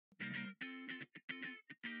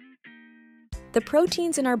The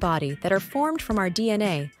proteins in our body that are formed from our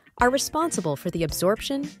DNA are responsible for the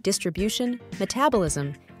absorption, distribution,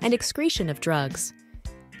 metabolism, and excretion of drugs.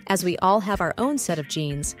 As we all have our own set of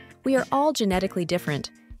genes, we are all genetically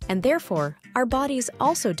different, and therefore, our bodies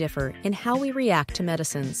also differ in how we react to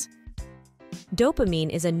medicines. Dopamine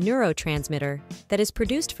is a neurotransmitter that is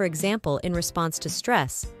produced, for example, in response to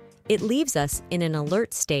stress. It leaves us in an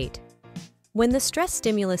alert state. When the stress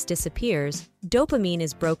stimulus disappears, dopamine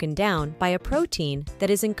is broken down by a protein that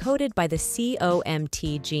is encoded by the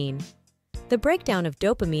Comt gene. The breakdown of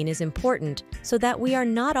dopamine is important so that we are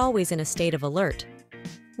not always in a state of alert.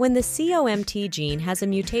 When the Comt gene has a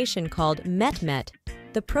mutation called MET,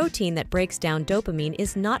 the protein that breaks down dopamine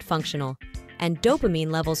is not functional, and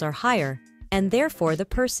dopamine levels are higher, and therefore the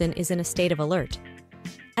person is in a state of alert.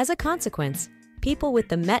 As a consequence, people with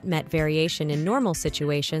the MET variation in normal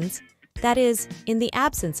situations, that is, in the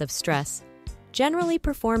absence of stress, generally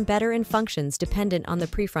perform better in functions dependent on the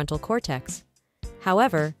prefrontal cortex.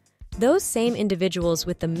 However, those same individuals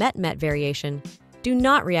with the MET variation do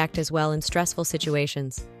not react as well in stressful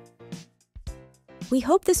situations. We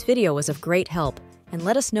hope this video was of great help, and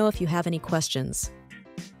let us know if you have any questions.